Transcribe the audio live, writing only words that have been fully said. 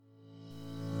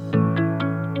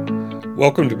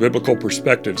Welcome to Biblical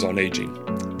Perspectives on Aging,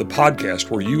 the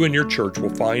podcast where you and your church will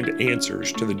find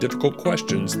answers to the difficult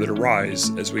questions that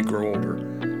arise as we grow older.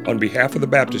 On behalf of the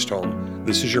Baptist Home,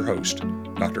 this is your host,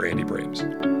 Dr. Andy Brames.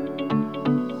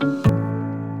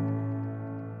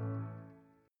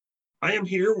 I am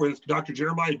here with Dr.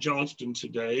 Jeremiah Johnston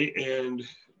today, and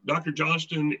Dr.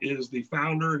 Johnston is the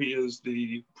founder, he is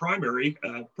the primary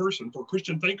person for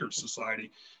Christian Thinkers Society.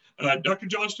 Dr.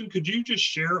 Johnston, could you just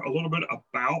share a little bit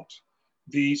about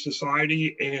the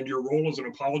society and your role as an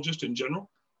apologist in general?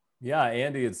 Yeah,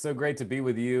 Andy, it's so great to be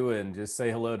with you and just say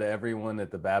hello to everyone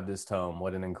at the Baptist Home.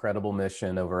 What an incredible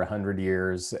mission over 100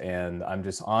 years. And I'm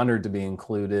just honored to be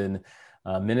included,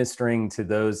 ministering to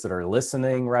those that are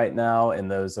listening right now and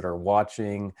those that are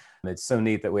watching. It's so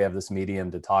neat that we have this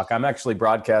medium to talk. I'm actually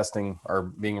broadcasting or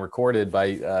being recorded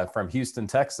from Houston,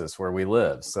 Texas, where we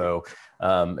live. So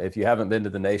if you haven't been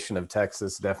to the nation of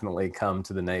Texas, definitely come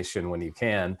to the nation when you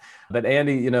can. But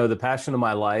Andy, the passion of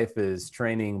my life is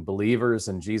training believers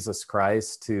in Jesus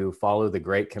Christ to follow the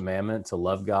great commandment to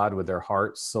love God with their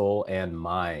heart, soul, and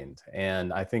mind.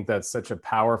 And I think that's such a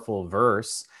powerful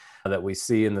verse that we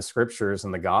see in the scriptures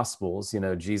and the gospels.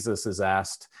 Jesus is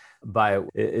asked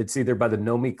it's either by the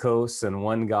nomikos in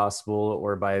one gospel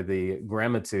or by the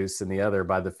grammatus in the other,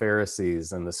 by the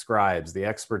Pharisees and the scribes, the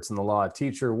experts in the law.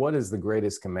 Teacher, what is the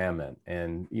greatest commandment?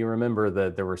 And you remember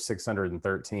that there were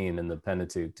 613 in the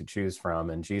Pentateuch to choose from.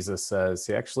 And Jesus says,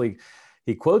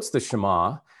 he quotes the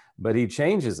Shema, but he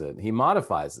changes it. He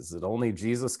modifies it. Only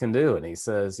Jesus can do. And he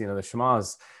says, the Shema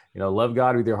is, love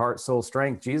God with your heart, soul,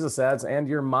 strength. Jesus adds, and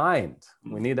your mind.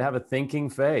 We need to have a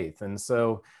thinking faith. And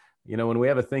so, when we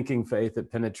have a thinking faith,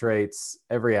 it penetrates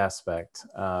every aspect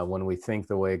when we think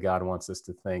the way God wants us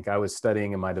to think. I was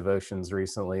studying in my devotions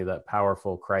recently that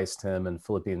powerful Christ hymn in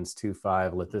Philippians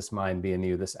 2:5, let this mind be in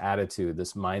you, this attitude,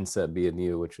 this mindset be in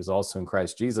you, which is also in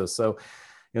Christ Jesus. So,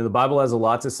 the Bible has a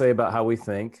lot to say about how we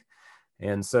think.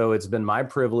 And so it's been my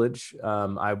privilege.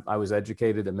 I was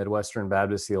educated at Midwestern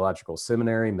Baptist Theological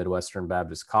Seminary, Midwestern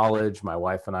Baptist College. My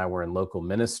wife and I were in local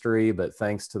ministry, but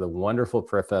thanks to the wonderful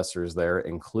professors there,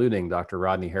 including Dr.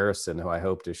 Rodney Harrison, who I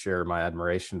hope to share my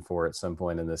admiration for at some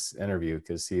point in this interview,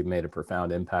 because he made a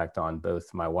profound impact on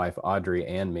both my wife, Audrey,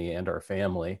 and me and our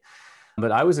family.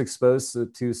 But I was exposed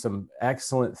to some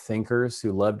excellent thinkers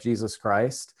who loved Jesus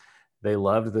Christ. They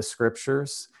loved the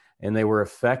scriptures, and they were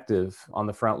effective on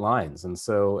the front lines. And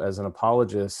so as an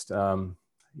apologist,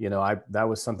 that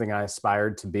was something I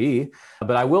aspired to be.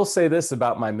 But I will say this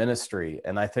about my ministry.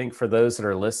 And I think for those that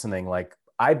are listening,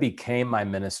 I became my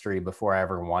ministry before I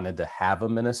ever wanted to have a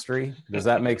ministry. Does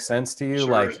that make sense to you?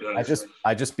 Sure,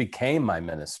 I just became my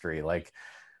ministry.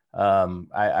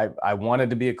 I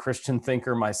wanted to be a Christian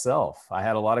thinker myself. I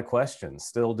had a lot of questions,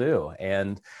 still do.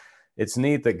 And it's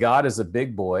neat that God is a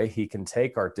big boy. He can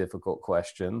take our difficult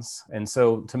questions. And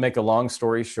so to make a long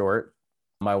story short,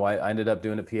 my wife, I ended up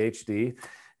doing a PhD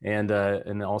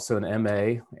and also an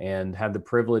MA, and had the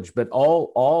privilege, but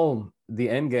all the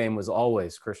end game was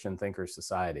always Christian Thinkers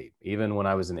Society. Even when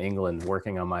I was in England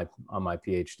working on my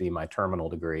PhD, my terminal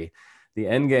degree, the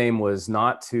end game was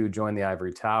not to join the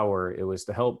ivory tower. It was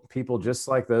to help people just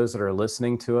like those that are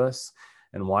listening to us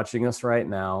and watching us right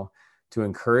now, to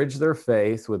encourage their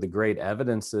faith with the great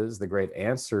evidences, the great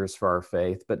answers for our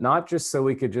faith, but not just so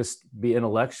we could just be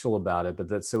intellectual about it, but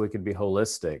that so we could be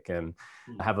holistic and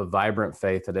have a vibrant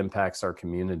faith that impacts our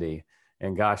community.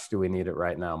 And gosh, do we need it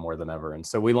right now more than ever. And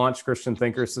so we launched Christian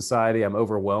Thinkers Society. I'm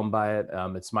overwhelmed by it.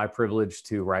 It's my privilege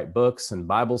to write books and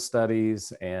Bible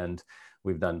studies, and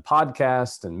we've done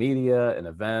podcasts and media and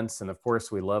events. And of course,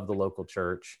 we love the local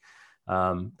church.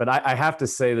 But I have to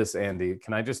say this, Andy,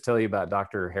 can I just tell you about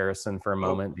Dr. Harrison for a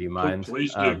moment? Do you mind?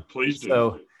 Please do.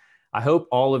 So I hope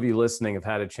all of you listening have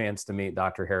had a chance to meet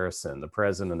Dr. Harrison, the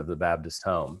president of the Baptist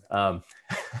Home.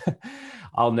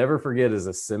 I'll never forget, as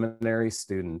a seminary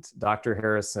student, Dr.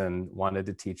 Harrison wanted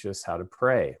to teach us how to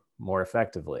pray more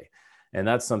effectively. And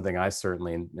that's something I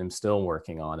certainly am still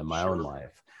working on in my own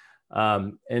life.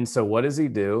 And so what does he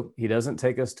do? He doesn't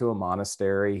take us to a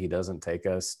monastery. He doesn't take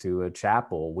us to a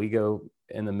chapel. We go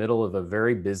in the middle of a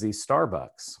very busy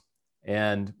Starbucks,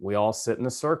 and we all sit in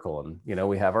a circle, and,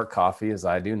 we have our coffee, as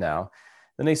I do now.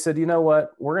 Then he said, you know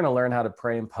what? We're going to learn how to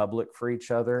pray in public for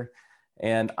each other.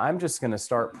 And I'm just going to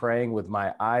start praying with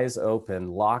my eyes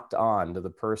open, locked on to the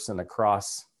person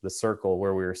across the circle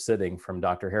where we were sitting from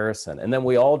Dr. Harrison. And then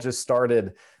we all just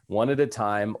started one at a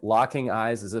time, locking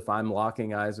eyes as if I'm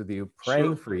locking eyes with you,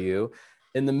 praying for you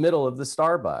in the middle of the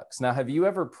Starbucks. Now, have you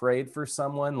ever prayed for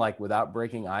someone without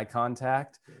breaking eye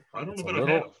contact? I don't know that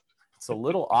I have. It's a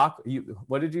little awkward.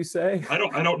 What did you say? I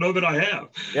don't know that I have.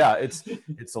 Yeah,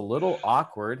 it's a little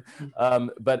awkward.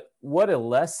 But what a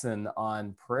lesson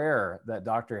on prayer that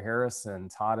Dr. Harrison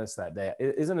taught us that day.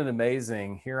 Isn't it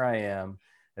amazing? Here I am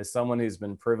as someone who's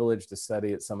been privileged to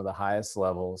study at some of the highest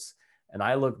levels. And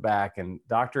I look back and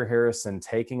Dr. Harrison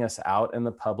taking us out in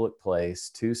the public place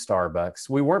to Starbucks.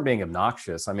 We weren't being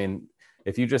obnoxious. I mean,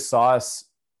 if you just saw us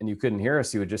and you couldn't hear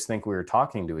us, you would just think we were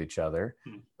talking to each other,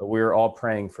 but we were all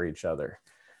praying for each other.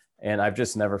 And I've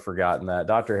just never forgotten that.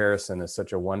 Dr. Harrison is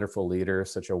such a wonderful leader,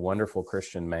 such a wonderful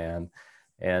Christian man.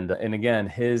 And again,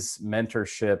 his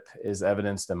mentorship is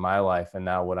evidenced in my life and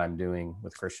now what I'm doing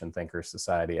with Christian Thinkers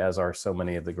Society, as are so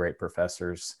many of the great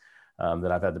professors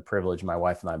that I've had the privilege, my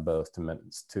wife and I both,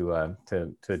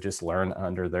 to just learn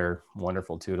under their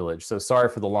wonderful tutelage. So sorry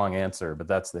for the long answer, but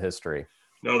that's the history.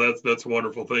 No, that's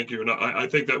wonderful. Thank you. And I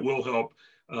think that will help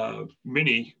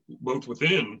many, both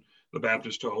within the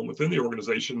Baptist Home, within the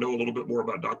organization, know a little bit more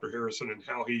about Dr. Harrison and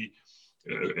how he,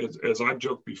 as I've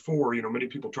joked before, many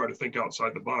people try to think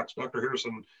outside the box. Dr.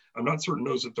 Harrison, I'm not certain,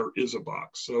 knows that there is a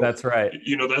box. So that's right.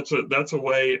 That's a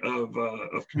way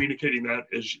of communicating that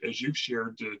as you've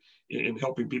shared in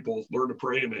helping people learn to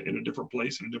pray in a different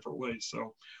place in a different way.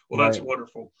 So, well, that's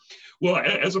wonderful. Well,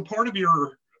 as a part of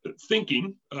your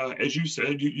thinking, as you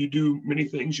said, you do many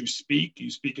things. You speak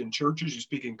in churches, you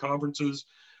speak in conferences,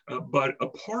 but a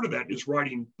part of that is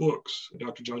writing books,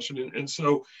 Dr. Johnston. And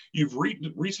so you've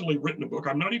recently written a book,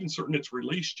 I'm not even certain it's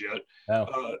released yet,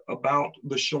 about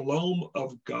the shalom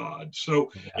of God.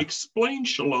 So explain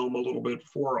shalom a little bit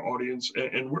for our audience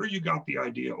and where you got the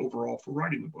idea overall for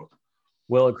writing the book.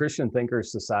 Well, at Christian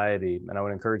Thinkers Society, and I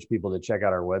would encourage people to check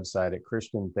out our website at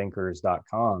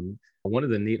christianthinkers.com. One of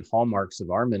the neat hallmarks of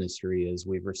our ministry is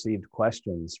we've received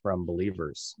questions from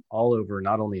believers all over,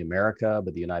 not only America,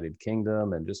 but the United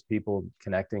Kingdom, and just people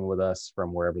connecting with us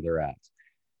from wherever they're at.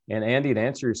 And Andy, to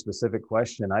answer your specific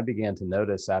question, I began to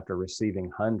notice after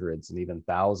receiving hundreds and even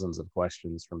thousands of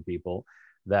questions from people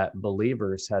that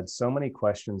believers had so many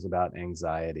questions about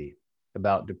anxiety,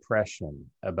 about depression,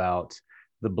 about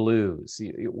the blues.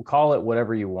 You call it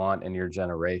whatever you want in your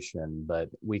generation, but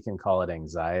we can call it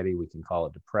anxiety, we can call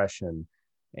it depression.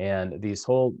 And these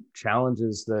whole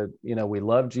challenges that, we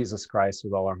love Jesus Christ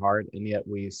with all our heart, and yet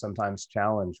we sometimes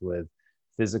challenge with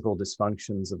physical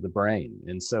dysfunctions of the brain.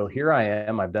 And so here I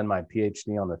am, I've done my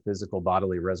PhD on the physical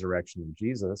bodily resurrection of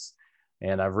Jesus,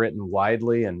 and I've written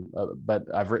widely, but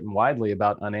I've written widely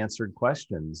about unanswered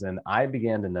questions. And I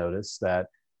began to notice that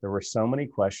there were so many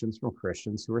questions from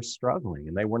Christians who are struggling,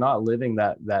 and they were not living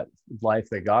that life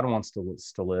that God wants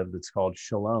to live, that's called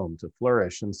shalom, to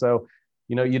flourish. And so,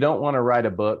 you don't want to write a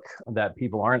book that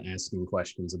people aren't asking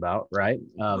questions about, right?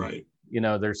 Right.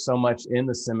 There's so much in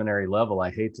the seminary level. I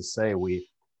hate to say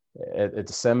at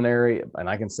the seminary, and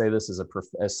I can say this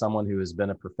as someone who has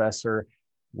been a professor,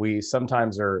 we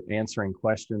sometimes are answering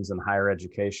questions in higher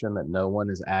education that no one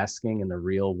is asking in the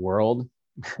real world.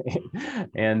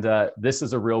 And this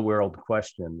is a real world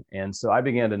question. And so I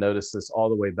began to notice this all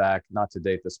the way back, not to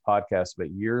date this podcast, but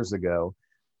years ago,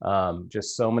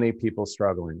 just so many people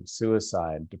struggling,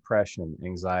 suicide, depression,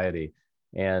 anxiety.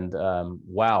 And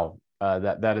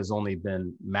that has only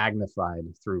been magnified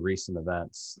through recent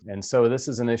events. And so this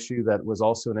is an issue that was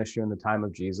also an issue in the time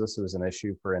of Jesus. It was an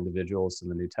issue for individuals in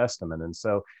the New Testament. And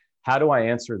so how do I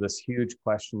answer this huge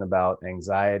question about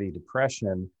anxiety,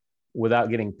 depression, without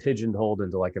getting pigeonholed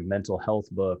into like a mental health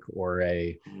book or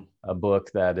a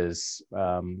book that is,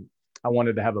 I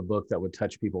wanted to have a book that would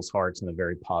touch people's hearts in a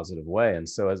very positive way. And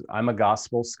so as I'm a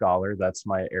gospel scholar, that's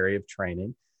my area of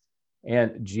training.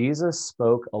 And Jesus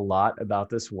spoke a lot about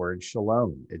this word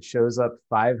shalom. It shows up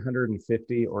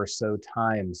 550 or so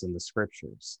times in the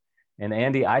scriptures. And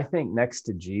Andy, I think next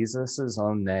to Jesus's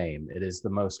own name, it is the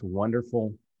most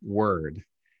wonderful word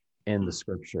in the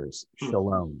scriptures,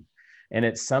 shalom. And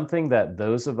it's something that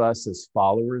those of us as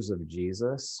followers of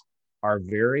Jesus are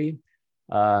very,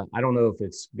 I don't know if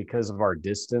it's because of our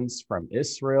distance from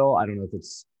Israel. I don't know if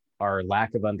it's our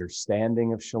lack of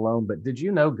understanding of shalom, but did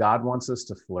you know God wants us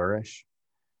to flourish?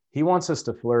 He wants us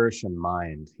to flourish in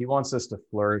mind. He wants us to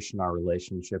flourish in our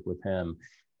relationship with him.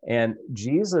 And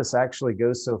Jesus actually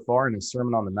goes so far in his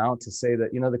Sermon on the Mount to say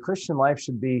that, the Christian life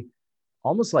should be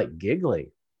almost like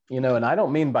giggly, and I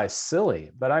don't mean by silly,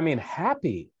 but I mean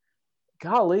happy.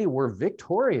 Golly, we're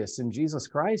victorious in Jesus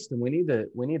Christ, and we need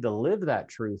to live that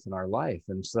truth in our life.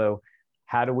 And so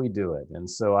how do we do it? And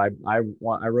so I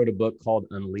wrote a book called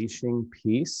Unleashing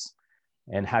Peace,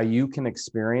 and how you can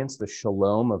experience the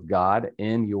shalom of God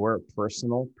in your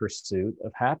personal pursuit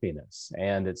of happiness.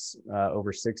 And it's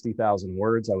over 60,000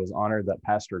 words. I was honored that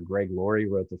Pastor Greg Laurie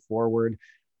wrote the foreword.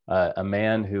 a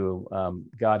man who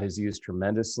God has used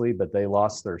tremendously, but they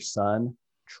lost their son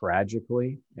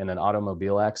tragically in an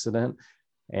automobile accident.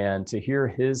 And to hear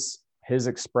his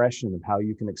expression of how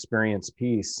you can experience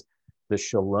peace, the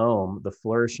shalom, the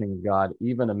flourishing of God,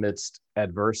 even amidst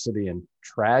adversity and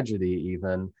tragedy,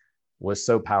 even, was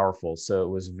so powerful. So it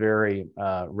was very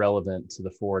relevant to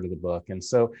the forward of the book. And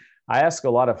so I ask a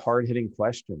lot of hard-hitting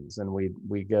questions, and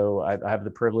we go. I have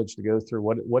the privilege to go through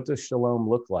what does shalom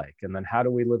look like, and then how do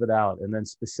we live it out, and then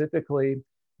specifically,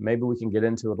 maybe we can get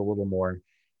into it a little more.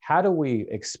 How do we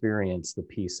experience the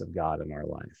peace of God in our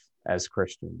life as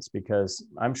Christians? Because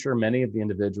I'm sure many of the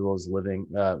individuals living,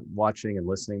 watching and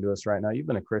listening to us right now, you've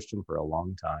been a Christian for a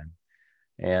long time.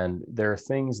 And there are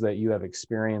things that you have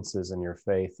experiences in your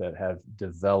faith that have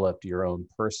developed your own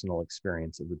personal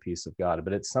experience of the peace of God.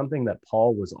 But it's something that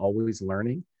Paul was always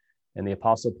learning, and the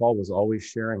Apostle Paul was always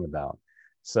sharing about.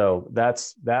 So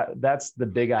that's the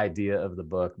big idea of the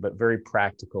book, but very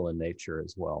practical in nature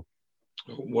as well.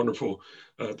 Wonderful.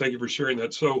 Thank you for sharing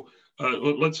that. So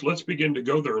let's begin to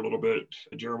go there a little bit,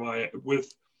 Jeremiah,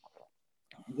 with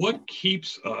what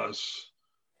keeps us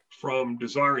from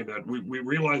desiring that. We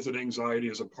realize that anxiety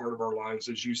is a part of our lives.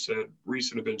 As you said,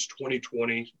 recent events,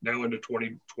 2020, now into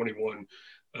 2021,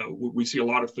 we see a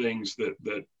lot of things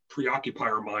that preoccupy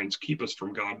our minds, keep us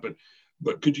from God.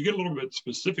 But could you get a little bit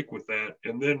specific with that?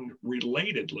 And then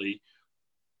relatedly,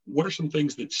 what are some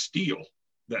things that steal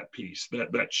that peace,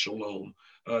 that shalom,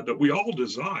 that we all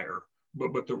desire,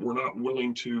 but that we're not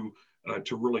willing to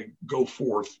really go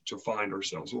forth to find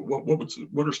ourselves?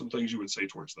 What are some things you would say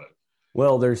towards that?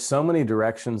 Well, there's so many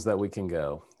directions that we can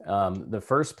go. The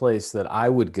first place that I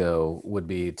would go would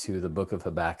be to the book of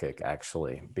Habakkuk,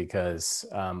 actually, because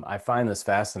I find this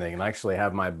fascinating, and I actually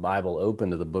have my Bible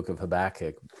open to the book of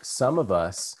Habakkuk. Some of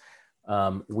us,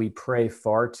 we pray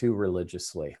far too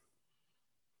religiously.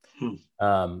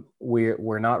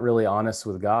 We're not really honest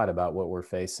with God about what we're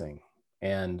facing,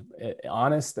 and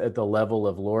honest at the level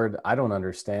of, Lord, I don't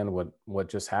understand what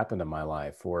just happened in my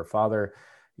life, or Father,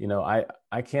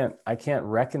 I can't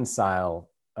reconcile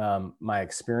my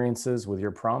experiences with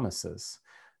your promises.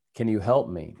 Can you help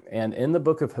me? And in the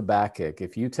book of Habakkuk,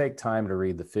 if you take time to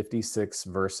read the 56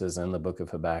 verses in the book of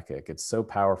Habakkuk, it's so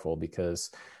powerful because,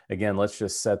 again, let's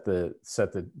just set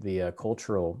the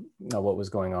cultural, what was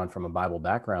going on from a Bible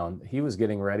background. He was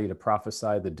getting ready to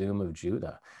prophesy the doom of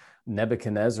Judah.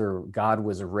 Nebuchadnezzar, God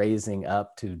was raising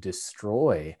up to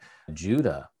destroy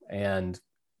Judah. And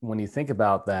when you think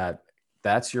about that,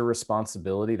 that's your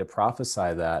responsibility to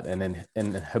prophesy that. And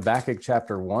in Habakkuk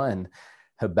chapter 1,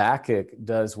 Habakkuk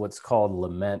does what's called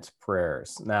lament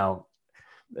prayers. Now,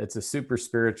 it's a super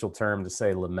spiritual term to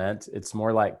say lament. It's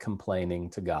more like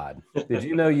complaining to God. Did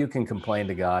you know you can complain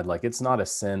to God? Like, it's not a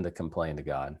sin to complain to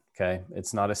God, okay?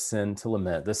 It's not a sin to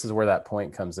lament. This is where that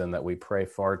point comes in, that we pray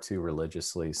far too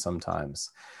religiously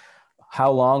sometimes. How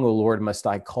long, O Lord, must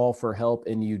I call for help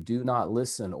and you do not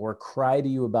listen, or cry to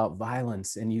you about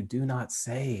violence and you do not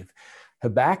save?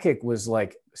 Habakkuk was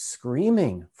like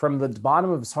screaming from the bottom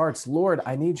of his heart, Lord,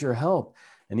 I need your help.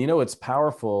 And what's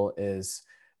powerful is,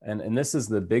 and this is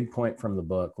the big point from the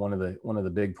book, one of the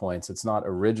big points. It's not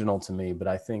original to me, but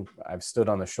I think I've stood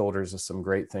on the shoulders of some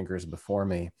great thinkers before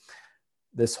me.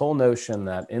 This whole notion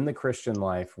that in the Christian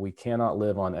life, we cannot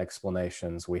live on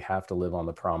explanations. We have to live on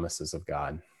the promises of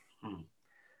God.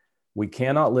 We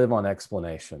cannot live on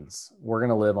explanations. We're going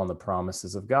to live on the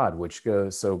promises of God, which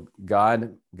goes, so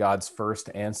God's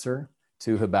first answer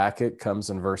to Habakkuk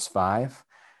comes in verse 5.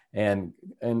 And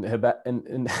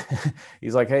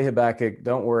he's like, hey, Habakkuk,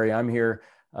 don't worry, I'm here.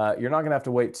 You're not going to have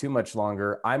to wait too much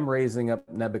longer. I'm raising up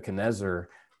Nebuchadnezzar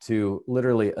to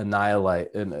literally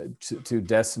annihilate and to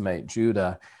decimate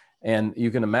Judah. And you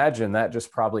can imagine that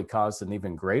just probably caused an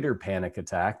even greater panic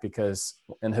attack, because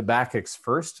in Habakkuk's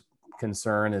first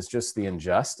concern is just the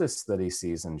injustice that he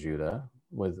sees in Judah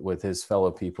with his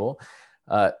fellow people.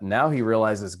 Now he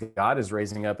realizes God is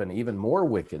raising up an even more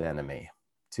wicked enemy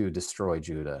to destroy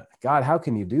Judah. God, how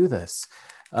can you do this?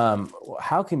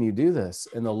 How can you do this?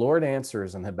 And the Lord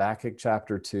answers in Habakkuk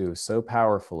chapter 2 so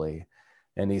powerfully.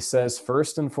 And he says,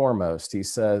 first and foremost, he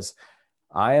says,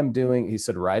 he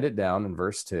said, write it down in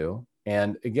verse 2.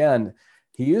 And again,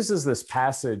 he uses this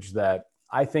passage that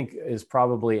I think is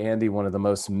probably, Andy, one of the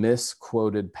most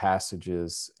misquoted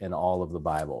passages in all of the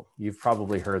Bible. You've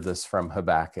probably heard this from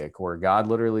Habakkuk, where God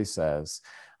literally says,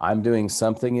 I'm doing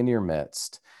something in your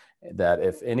midst that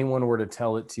if anyone were to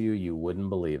tell it to you, you wouldn't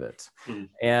believe it.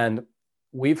 And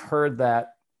we've heard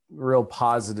that real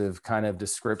positive kind of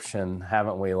description,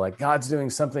 haven't we? Like, God's doing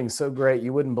something so great,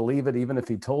 you wouldn't believe it even if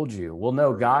he told you. Well,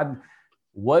 no, God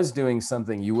was doing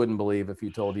something you wouldn't believe if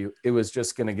you told you it was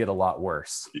just going to get a lot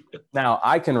worse. Now,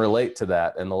 I can relate to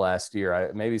that in the last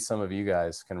year. Maybe some of you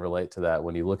guys can relate to that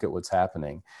when you look at what's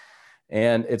happening.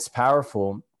 And it's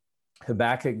powerful.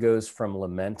 Habakkuk goes from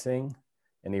lamenting,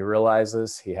 and he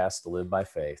realizes he has to live by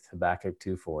faith. Habakkuk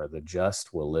 2:4, the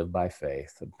just will live by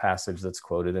faith, a passage that's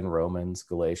quoted in Romans,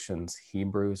 Galatians,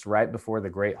 Hebrews, right before the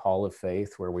great hall of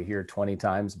faith, where we hear 20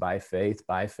 times by faith,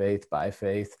 by faith, by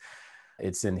faith.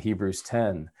 It's in Hebrews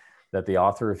 10 that the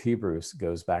author of Hebrews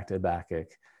goes back to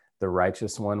Habakkuk. The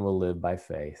righteous one will live by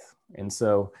faith. And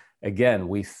so, again,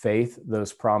 we faith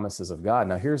those promises of God.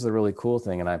 Now, here's the really cool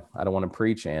thing, and I don't want to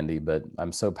preach, Andy, but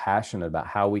I'm so passionate about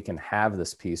how we can have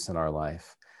this peace in our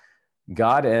life.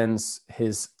 God ends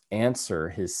his answer,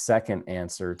 his second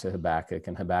answer to Habakkuk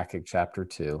in Habakkuk chapter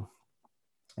 2.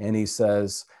 And he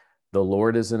says, the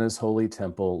Lord is in his holy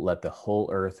temple. Let the whole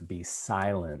earth be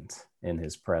silent in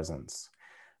his presence.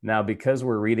 Now, because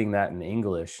we're reading that in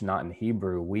English, not in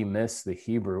Hebrew, we miss the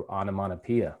Hebrew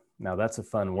onomatopoeia. Now, that's a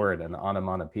fun word, an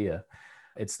onomatopoeia.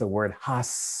 It's the word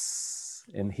has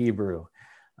in Hebrew.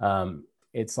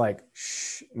 It's like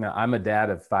shh. Now, I'm a dad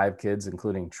of 5 kids,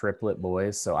 including triplet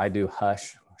boys, so I do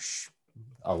hush shh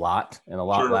a lot and a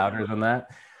lot louder than that.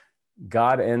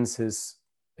 God ends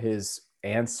his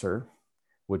answer,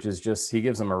 which is just, he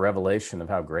gives them a revelation of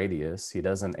how great he is. He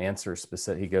doesn't answer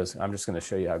specific. He goes, I'm just going to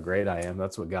show you how great I am.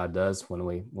 That's what God does when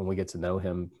we get to know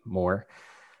him more.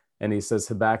 And he says,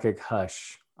 Habakkuk,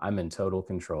 hush, I'm in total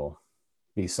control.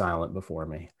 Be silent before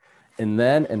me. And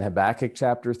then in Habakkuk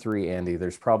chapter 3, Andy,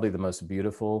 there's probably the most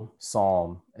beautiful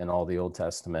psalm in all the Old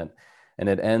Testament. And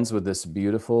it ends with this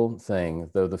beautiful thing,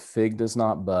 though the fig does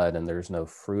not bud and there's no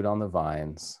fruit on the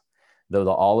vines, though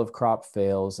the olive crop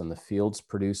fails and the fields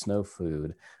produce no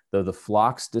food, though the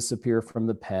flocks disappear from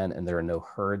the pen and there are no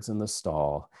herds in the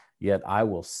stall, yet I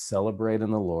will celebrate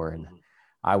in the Lord.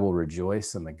 I will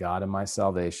rejoice in the God of my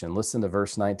salvation. Listen to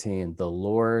verse 19. The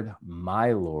Lord,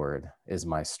 my Lord, is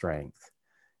my strength.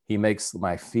 He makes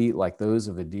my feet like those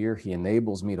of a deer. He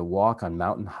enables me to walk on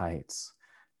mountain heights.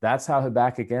 That's how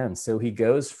Habakkuk ends. So he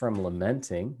goes from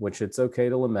lamenting, which it's okay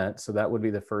to lament, so that would be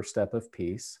the first step of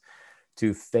peace,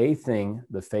 to faithing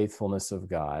the faithfulness of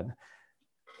God.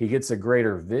 He gets a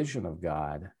greater vision of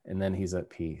God, and then he's at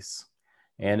peace.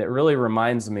 And it really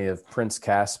reminds me of Prince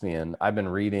Caspian. I've been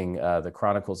reading the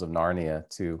Chronicles of Narnia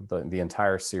to the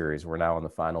entire series. We're now in the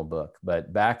final book.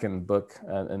 But back in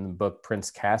the book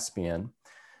Prince Caspian,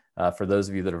 for those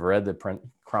of you that have read the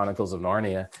Chronicles of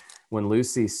Narnia, when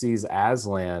Lucy sees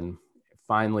Aslan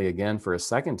finally again for a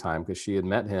second time, because she had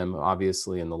met him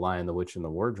obviously in The Lion, the Witch, and the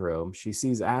Wardrobe, she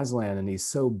sees Aslan and he's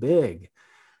so big.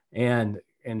 And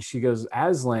she goes,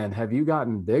 Aslan, have you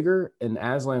gotten bigger? And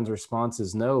Aslan's response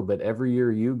is no, but every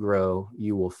year you grow,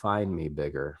 you will find me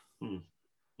bigger.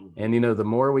 Mm-hmm. And, the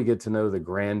more we get to know the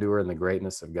grandeur and the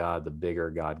greatness of God, the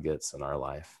bigger God gets in our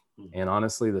life. Mm-hmm. And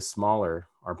honestly, the smaller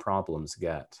our problems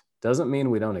get. Doesn't mean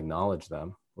we don't acknowledge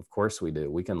them. Of course we do.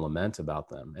 We can lament about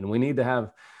them. And we need to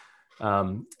have,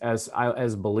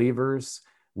 as believers,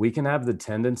 we can have the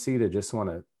tendency to just want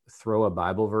to throw a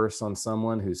Bible verse on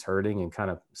someone who's hurting and kind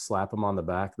of slap them on the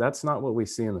back. That's not what we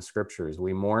see in the scriptures.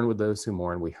 We mourn with those who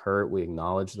mourn. We hurt. We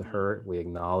acknowledge the hurt. We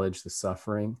acknowledge the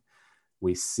suffering.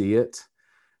 We see it.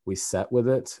 We sit with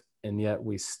it. And yet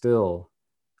we still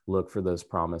look for those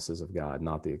promises of God,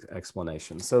 not the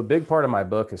explanation. So a big part of my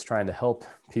book is trying to help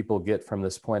people get from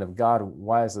this point of, God,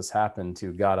 why has this happened,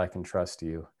 to God, I can trust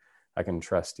you. I can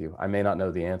trust you. I may not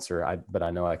know the answer, but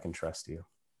I know I can trust you.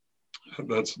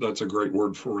 That's a great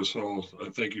word for us all.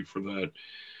 Thank you for that.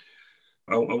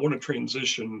 I want to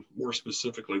transition more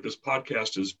specifically. This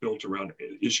podcast is built around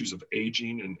issues of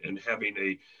aging and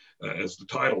having as the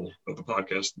title of the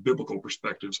podcast, biblical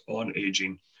perspectives on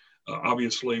aging.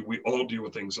 Obviously, we all deal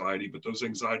with anxiety, but those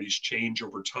anxieties change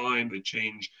over time. They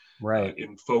change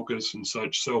in focus and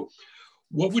such. So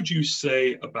what would you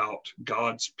say about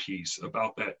God's peace,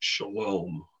 about that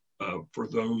shalom, for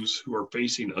those who are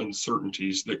facing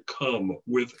uncertainties that come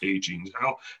with aging?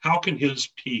 How can his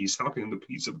peace, how can the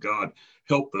peace of God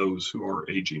help those who are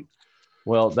aging?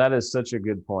 Well, that is such a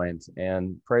good point.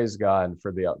 And praise God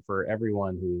for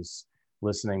everyone who's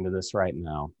listening to this right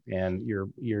now. And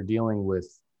you're dealing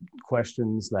with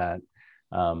questions that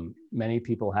many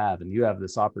people have, and you have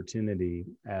this opportunity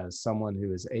as someone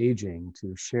who is aging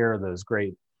to share those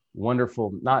great,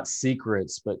 wonderful, not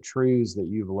secrets, but truths that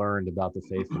you've learned about the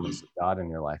faithfulness of God in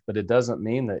your life. But it doesn't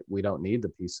mean that we don't need the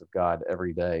peace of God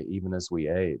every day, even as we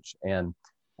age. And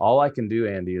all I can do,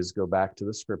 Andy, is go back to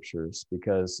the scriptures,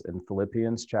 because in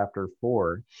Philippians chapter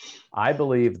 4, I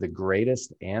believe the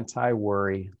greatest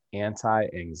anti-worry,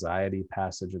 anti-anxiety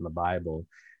passage in the Bible.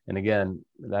 and again,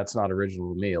 that's not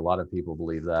original to me. A lot of people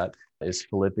believe that, is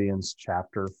Philippians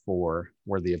chapter 4,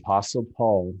 where the Apostle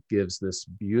Paul gives this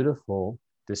beautiful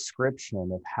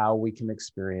description of how we can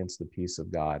experience the peace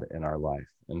of God in our life.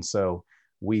 And so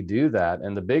we do that.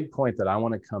 And the big point that I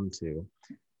want to come to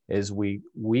is we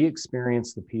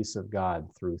experience the peace of God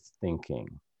through thinking.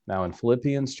 Now in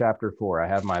Philippians chapter 4, I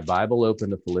have my Bible open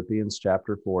to Philippians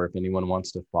chapter 4. If anyone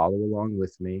wants to follow along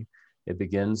with me, it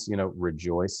begins,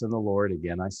 rejoice in the Lord.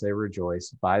 Again, I say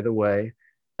rejoice. By the way,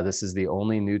 this is the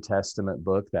only New Testament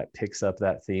book that picks up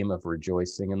that theme of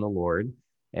rejoicing in the Lord.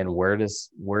 And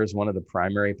where's one of the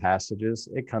primary passages?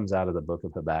 It comes out of the book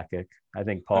of Habakkuk. I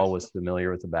think Paul was familiar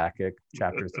with Habakkuk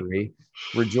chapter 3.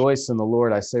 Rejoice in the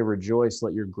Lord. I say rejoice.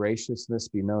 Let your graciousness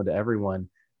be known to everyone.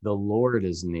 The Lord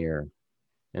is near.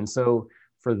 And so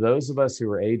for those of us who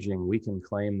are aging, we can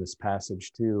claim this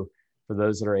passage too. For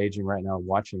those that are aging right now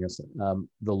watching us,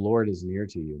 the Lord is near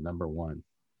to you, number one.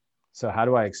 So how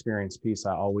do I experience peace?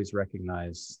 I always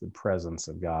recognize the presence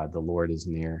of God. The Lord is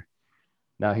near.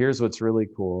 Now, here's what's really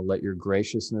cool. Let your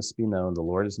graciousness be known. The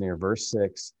Lord is near. Verse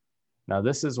 6. Now,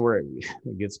 this is where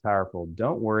it gets powerful.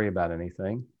 Don't worry about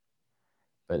anything,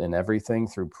 but in everything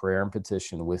through prayer and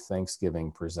petition with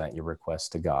thanksgiving, present your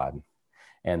request to God.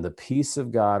 And the peace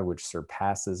of God, which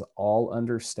surpasses all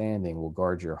understanding, will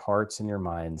guard your hearts and your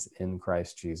minds in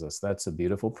Christ Jesus. That's a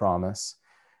beautiful promise.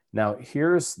 Now,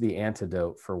 here's the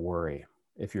antidote for worry.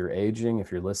 If you're aging,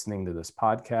 if you're listening to this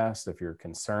podcast, if you're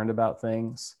concerned about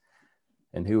things,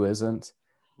 and who isn't?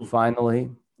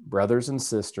 Finally, brothers and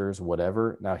sisters,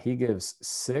 whatever. Now, he gives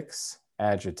 6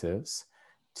 adjectives,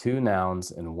 2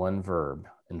 nouns, and 1 verb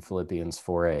in Philippians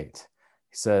 4:8.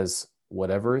 He says,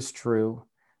 whatever is true,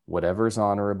 whatever is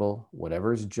honorable,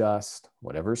 whatever is just,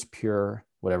 whatever is pure,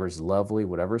 whatever is lovely,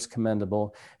 whatever is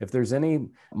commendable, if there's any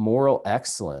moral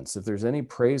excellence, if there's any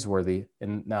praiseworthy,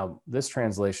 and now this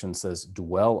translation says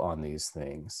dwell on these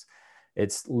things.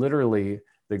 It's literally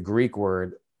the Greek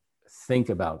word, think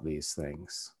about these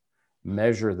things,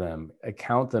 measure them,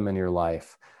 account them in your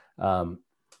life,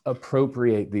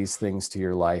 appropriate these things to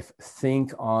your life,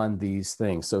 think on these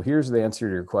things. So here's the answer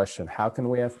to your question. How can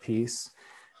we have peace?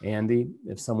 Andy,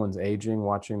 if someone's aging,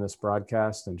 watching this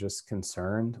broadcast and just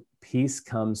concerned, peace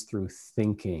comes through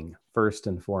thinking first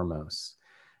and foremost.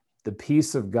 The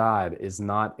peace of God is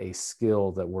not a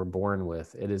skill that we're born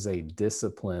with. It is a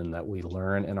discipline that we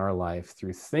learn in our life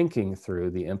through thinking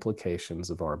through the implications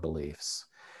of our beliefs.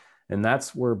 And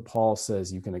that's where Paul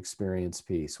says you can experience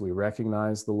peace. We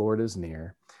recognize the Lord is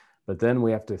near, but then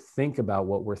we have to think about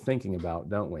what we're thinking about,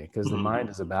 don't we? Because the mind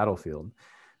is a battlefield.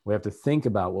 We have to think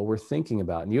about what we're thinking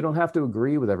about. And you don't have to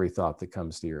agree with every thought that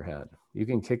comes to your head. You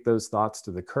can kick those thoughts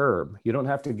to the curb. You don't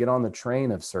have to get on the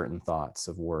train of certain thoughts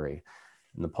of worry.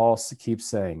 And the Paul keeps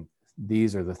saying,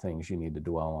 these are the things you need to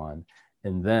dwell on.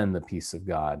 And then the peace of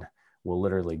God will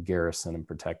literally garrison and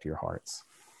protect your hearts.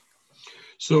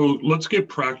 So let's get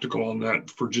practical on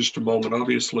that for just a moment.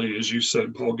 Obviously, as you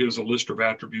said, Paul gives a list of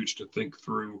attributes to think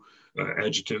through,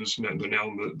 adjectives, and the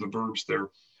noun, the verbs there.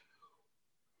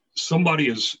 Somebody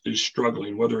is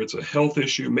struggling, whether it's a health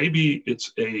issue, maybe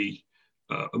it's a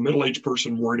middle-aged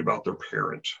person worried about their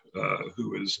parent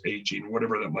who is aging,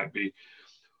 whatever that might be.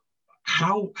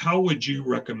 How would you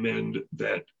recommend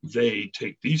that they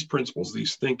take these principles,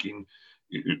 these thinking,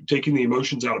 taking the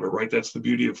emotions out of it, right? That's the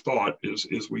beauty of thought is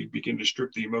we begin to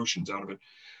strip the emotions out of it.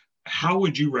 How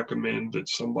would you recommend that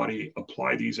somebody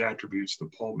apply these attributes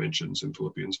that Paul mentions in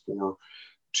Philippians 4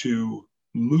 to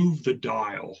move the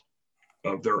dial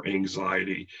of their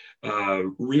anxiety,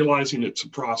 realizing it's a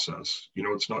process?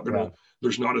 It's not going to,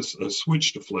 there's not a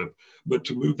switch to flip, but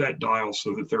to move that dial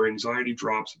so that their anxiety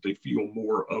drops, that they feel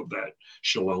more of that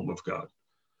shalom of God.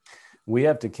 We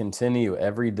have to continue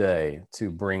every day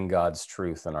to bring God's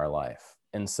truth in our life.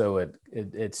 And so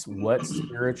it's what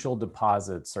spiritual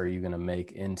deposits are you going to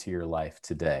make into your life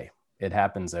today? It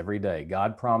happens every day.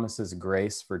 God promises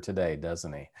grace for today,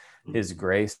 doesn't he? His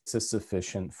grace is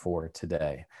sufficient for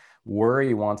today.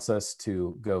 Worry wants us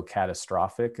to go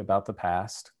catastrophic about the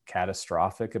past,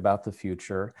 catastrophic about the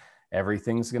future.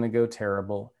 Everything's going to go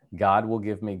terrible. God will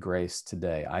give me grace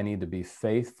today. I need to be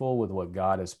faithful with what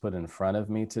God has put in front of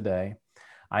me today.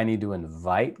 I need to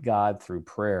invite God through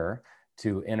prayer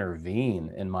to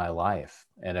intervene in my life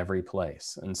at every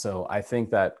place. And so I think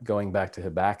that going back to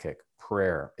Habakkuk,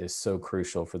 prayer is so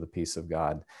crucial for the peace of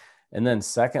God. And then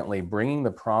secondly, bringing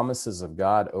the promises of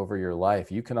God over your life.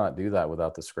 You cannot do that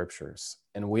without the scriptures.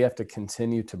 And we have to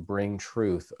continue to bring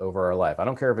truth over our life. I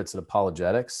don't care if it's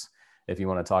apologetics, if you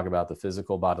want to talk about the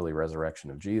physical bodily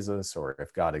resurrection of Jesus, or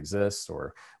if God exists,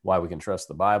 or why we can trust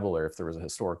the Bible, or if there was a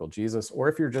historical Jesus, or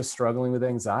if you're just struggling with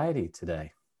anxiety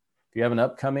today. if you have an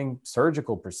upcoming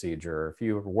surgical procedure, if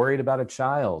you're worried about a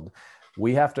child,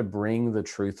 we have to bring the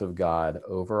truth of God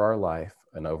over our life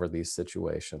and over these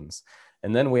situations.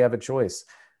 And then we have a choice.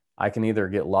 I can either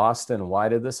get lost in why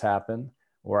did this happen,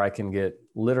 or I can get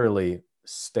literally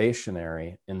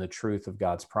stationary in the truth of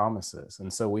God's promises.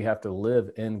 And so we have to live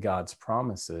in God's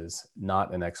promises,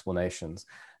 not in explanations.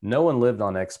 No one lived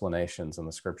on explanations in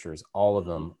the scriptures. All of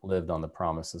them lived on the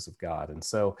promises of God. And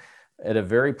so at a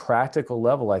very practical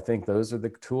level, I think those are the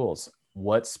tools.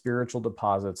 What spiritual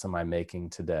deposits am I making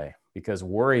today? Because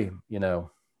worry,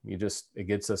 it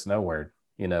gets us nowhere.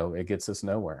 It gets us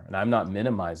nowhere. And I'm not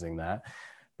minimizing that,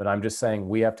 but I'm just saying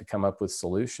we have to come up with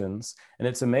solutions. And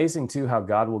it's amazing too how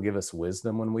God will give us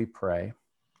wisdom when we pray,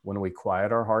 when we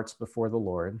quiet our hearts before the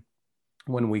Lord,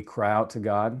 when we cry out to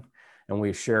God and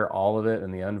we share all of it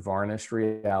in the unvarnished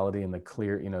reality and the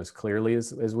clear, as clearly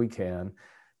as we can.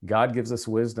 God gives us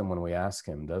wisdom when we ask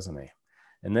him, doesn't he?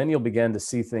 And then you'll begin to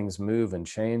see things move and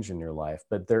change in your life.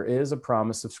 But there is a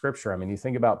promise of scripture. I mean, you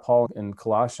think about Paul in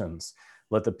Colossians,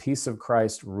 let the peace of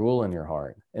Christ rule in your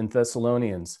heart. In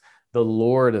Thessalonians, the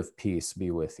Lord of peace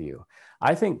be with you.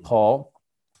 I think Paul,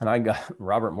 and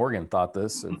Robert Morgan thought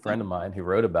this, a friend of mine who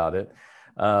wrote about it.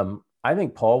 I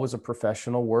think Paul was a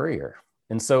professional worrier.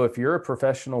 And so if you're a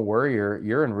professional worrier,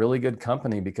 you're in really good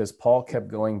company because Paul kept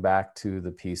going back to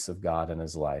the peace of God in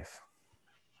his life.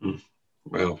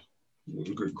 Well,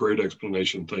 great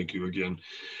explanation. Thank you again.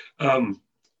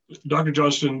 Dr.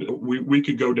 Johnston, we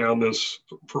could go down this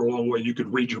for a long way. You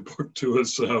could read your book to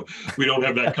us. We don't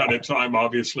have that kind of time,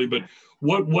 obviously, but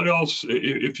what else,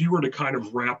 if you were to kind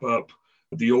of wrap up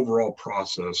the overall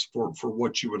process for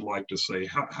what you would like to say,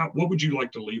 what would you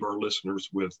like to leave our listeners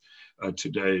with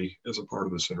today as a part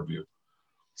of this interview?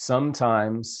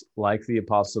 Sometimes, like the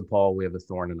Apostle Paul, we have a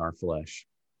thorn in our flesh,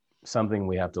 something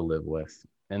we have to live with.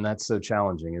 And that's so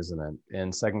challenging, isn't it?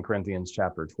 In 2 Corinthians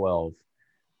chapter 12,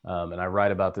 and I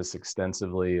write about this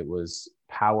extensively. It was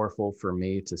powerful for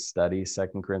me to study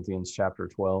 2 Corinthians chapter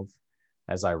 12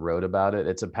 as I wrote about it.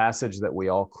 It's a passage that we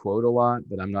all quote a lot,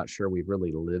 but I'm not sure we've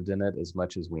really lived in it as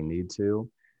much as we need to.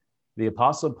 The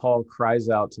Apostle Paul cries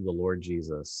out to the Lord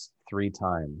Jesus 3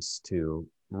 times to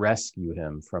rescue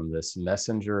him from this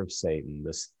messenger of Satan,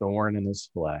 this thorn in his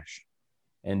flesh.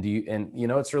 And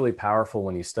it's really powerful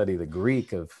when you study the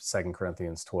Greek of 2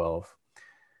 Corinthians 12.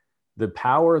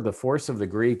 The force of the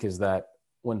Greek is that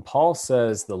when Paul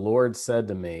says, the Lord said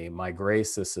to me, my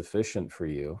grace is sufficient for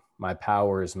you, my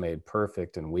power is made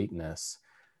perfect in weakness,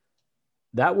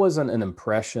 that wasn't an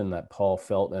impression that Paul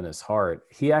felt in his heart.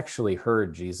 He actually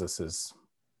heard Jesus's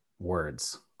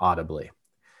words audibly.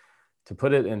 To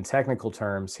put it in technical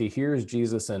terms, he hears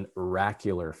Jesus in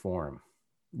oracular form.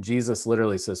 Jesus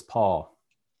literally says, Paul,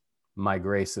 my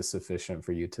grace is sufficient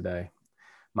for you today.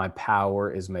 My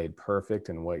power is made perfect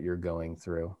in what you're going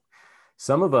through.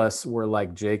 Some of us were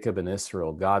like Jacob and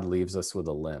Israel. God leaves us with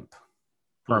a limp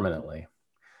permanently.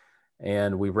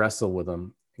 And we wrestle with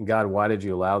him. God, why did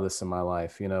you allow this in my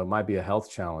life? It might be a health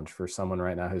challenge for someone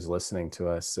right now who's listening to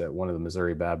us at one of the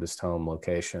Missouri Baptist Home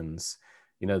locations.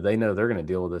 They know they're going to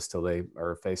deal with this till they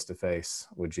are face to face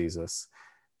with Jesus.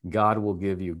 God will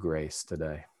give you grace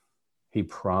today. He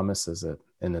promises it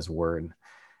in his word.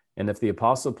 And if the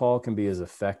Apostle Paul can be as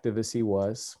effective as he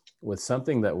was with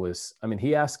something that was,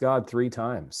 he asked God 3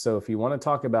 times. So if you want to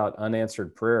talk about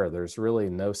unanswered prayer, there's really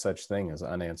no such thing as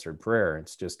unanswered prayer.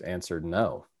 It's just answered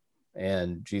no.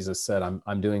 And Jesus said,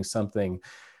 I'm doing something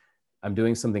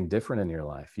different in your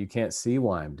life. You can't see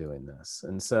why I'm doing this.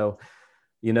 And so,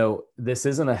 this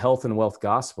isn't a health and wealth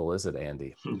gospel, is it,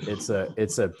 Andy? It's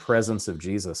a presence of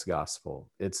Jesus gospel.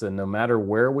 It's a no matter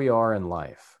where we are in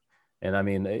life.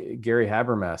 And Gary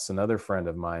Habermas, another friend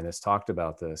of mine, has talked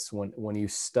about this. When you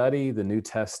study the New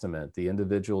Testament, the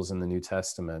individuals in the New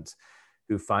Testament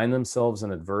who find themselves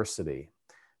in adversity,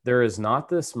 there is not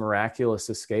this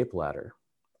miraculous escape ladder.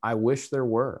 I wish there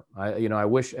were. I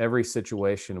wish every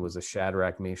situation was a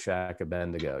Shadrach, Meshach,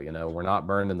 Abednego. We're not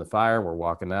burned in the fire. We're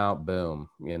walking out. Boom.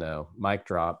 Mic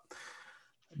drop.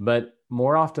 But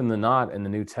more often than not, in the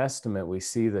New Testament, we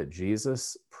see that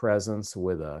Jesus' presence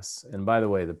with us, and by the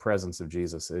way, the presence of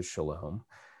Jesus is shalom.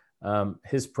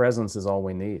 His presence is all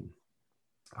we need.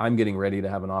 I'm getting ready to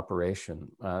have an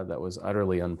operation that was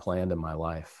utterly unplanned in my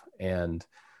life, and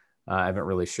I haven't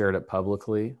really shared it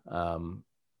publicly,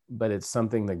 but it's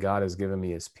something that God has given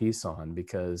me his peace on,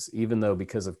 because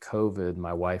because of COVID,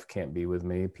 my wife can't be with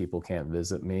me, people can't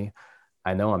visit me,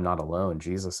 I know I'm not alone.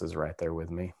 Jesus is right there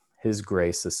with me. His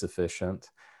grace is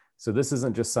sufficient. So this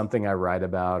isn't just something I write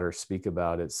about or speak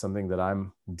about. It's something that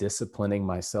I'm disciplining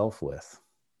myself with.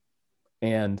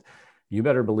 And, You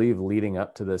better believe leading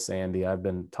up to this, Andy, I've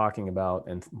been talking about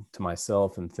and to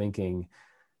myself and thinking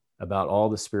about all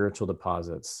the spiritual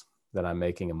deposits that I'm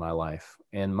making in my life.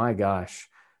 And my gosh,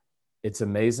 it's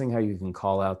amazing how you can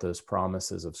call out those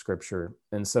promises of Scripture.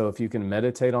 And so if you can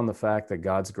meditate on the fact that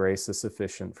God's grace is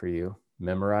sufficient for you,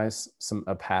 memorize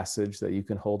a passage that you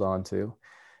can hold on to.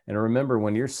 And remember,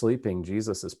 when you're sleeping,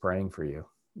 Jesus is praying for you.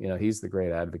 He's the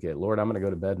great advocate. Lord, I'm going to go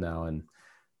to bed now, and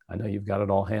I know you've got it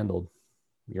all handled.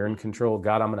 You're in control.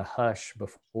 God, I'm going to hush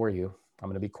before you. I'm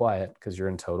going to be quiet because you're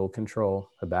in total control.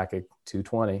 Habakkuk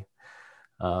 2:20.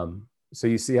 So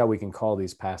you see how we can call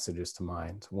these passages to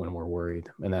mind when we're worried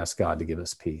and ask God to give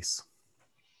us peace.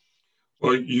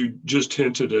 Well, you just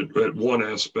hinted at one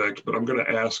aspect, but I'm going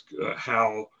to ask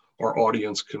how our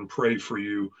audience can pray for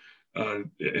you.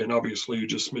 And obviously you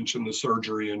just mentioned the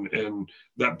surgery, and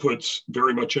that puts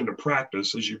very much into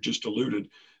practice, as you've just alluded.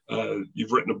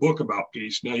 You've written a book about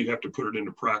peace. Now you have to put it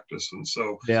into practice. And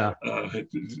so God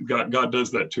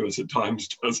does that to us at times,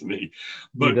 doesn't he?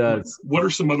 But he does. What are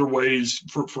some other ways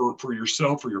for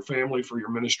yourself, for your family, for your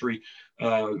ministry?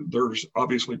 There's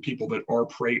obviously people that are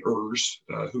prayers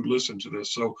who listen to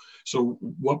this. So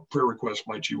what prayer requests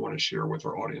might you want to share with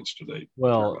our audience today?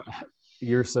 Well,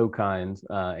 you're so kind,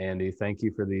 Andy. Thank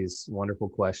you for these wonderful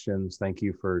questions. Thank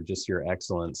you for just your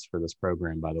excellence for this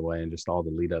program, by the way, and just all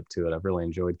the lead up to it. I've really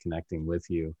enjoyed connecting with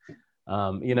you.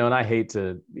 And I hate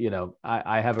to,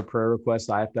 I have a prayer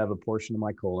request. I have to have a portion of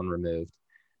my colon removed,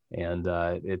 and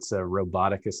it's a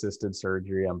robotic assisted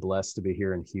surgery. I'm blessed to be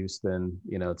here in Houston.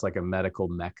 It's like a medical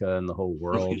mecca in the whole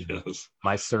world. Yes.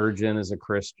 My surgeon is a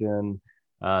Christian.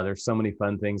 There's so many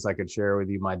fun things I could share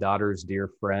with you. My daughter's dear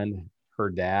friend, her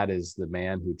dad is the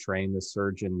man who trained the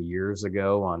surgeon years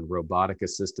ago on robotic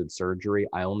assisted surgery.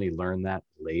 I only learned that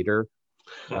later.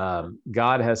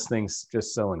 God has things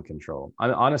just so in control.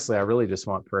 Honestly, I really just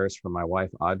want prayers for my wife,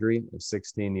 Audrey, of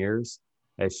 16 years,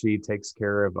 as she takes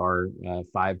care of our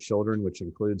 5 children, which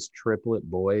includes triplet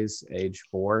boys, age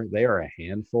 4. They are a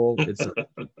handful.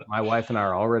 My wife and I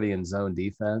are already in zone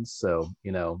defense. So,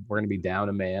 we're going to be down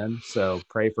a man. So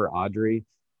pray for Audrey.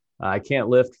 I can't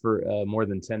lift for more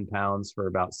than 10 pounds for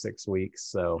about 6 weeks.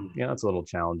 So, it's a little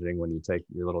challenging when you take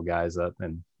your little guys up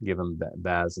and give them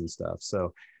baths and stuff.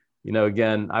 So,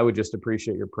 again, I would just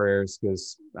appreciate your prayers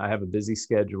because I have a busy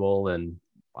schedule and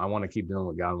I want to keep doing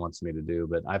what God wants me to do.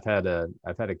 But I've had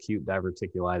acute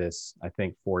diverticulitis, I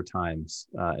think 4 times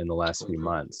in the last few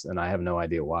months, and I have no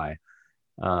idea why.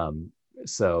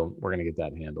 So we're going to get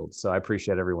that handled. So I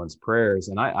appreciate everyone's prayers.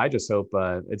 And I just hope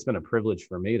it's been a privilege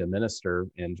for me to minister,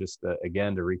 and just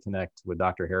again, to reconnect with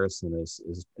Dr. Harrison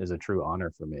is a true honor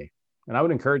for me. And I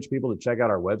would encourage people to check out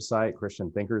our website,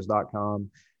 christianthinkers.com.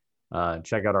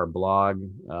 Check out our blog.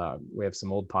 We have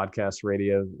some old podcast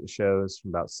radio shows,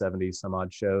 from about 70 some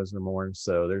odd shows or more.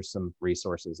 So there's some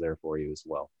resources there for you as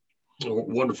well. Oh,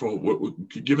 wonderful.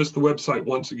 Give us the website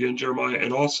once again, Jeremiah.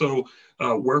 And also,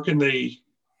 where can they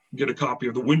get a copy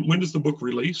of when does the book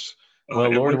release? Well,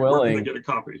 Lord willing, where can they get a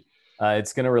copy?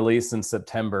 It's going to release in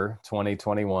September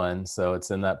 2021, so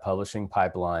it's in that publishing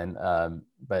pipeline.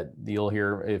 But you'll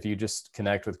hear, if you just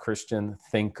connect with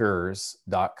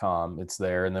christianthinkers.com, it's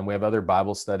there. And then we have other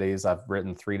Bible studies. I've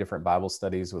written 3 different Bible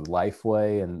studies with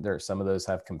Lifeway, and some of those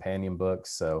have companion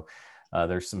books. So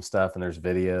there's some stuff, and there's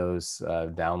videos,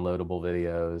 downloadable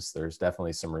videos. There's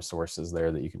definitely some resources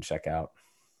there that you can check out.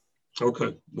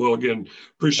 Okay. Well, again,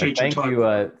 appreciate your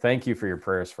time. Thank you for your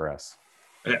prayers for us.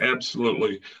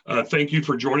 Absolutely. Thank you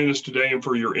for joining us today and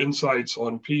for your insights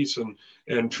on peace,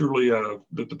 and truly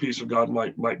that the peace of God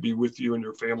might be with you and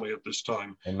your family at this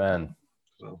time. Amen.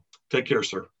 So take care,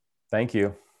 sir. Thank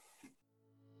you.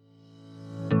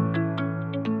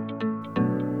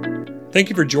 Thank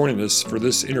you for joining us for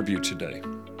this interview today.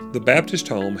 The Baptist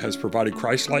Home has provided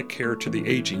Christ-like care to the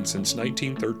aging since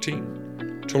 1913.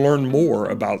 To learn more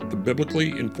about the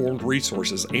biblically informed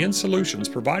resources and solutions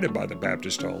provided by the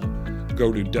Baptist Home,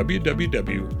 go to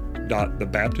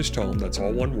www.thebaptisthome, that's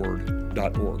all one word,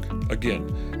 .org. Again,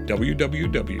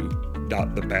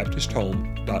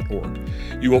 www.thebaptisthome.org.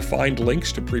 You will find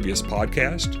links to previous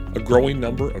podcasts, a growing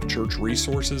number of church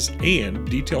resources, and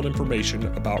detailed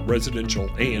information about residential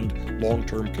and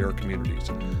long-term care communities.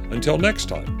 Until next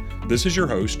time, this is your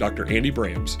host, Dr. Andy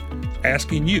Brams,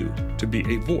 asking you to be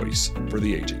a voice for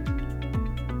the aging.